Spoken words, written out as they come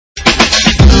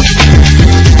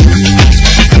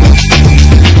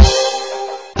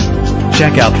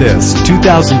Check out this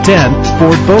 2010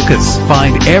 Ford Focus.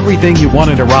 Find everything you want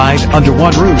in a ride under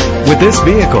one roof. With this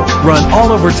vehicle, run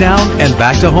all over town and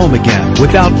back to home again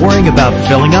without worrying about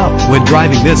filling up when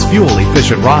driving this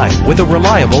fuel-efficient ride with a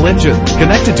reliable engine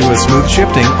connected to a smooth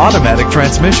shifting automatic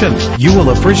transmission. You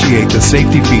will appreciate the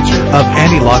safety feature of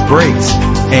anti-lock brakes.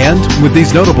 And with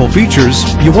these notable features,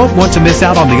 you won't want to miss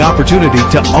out on the opportunity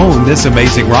to own this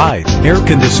amazing ride. Air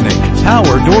conditioning,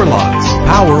 power door locks,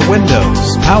 power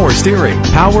windows, power steering,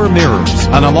 power mirrors,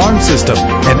 an alarm system,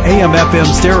 an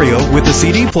AM/FM stereo with a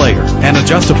CD player, and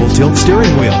adjustable tilt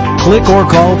steering wheel. Click or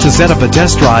call to set up a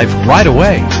test drive right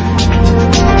away.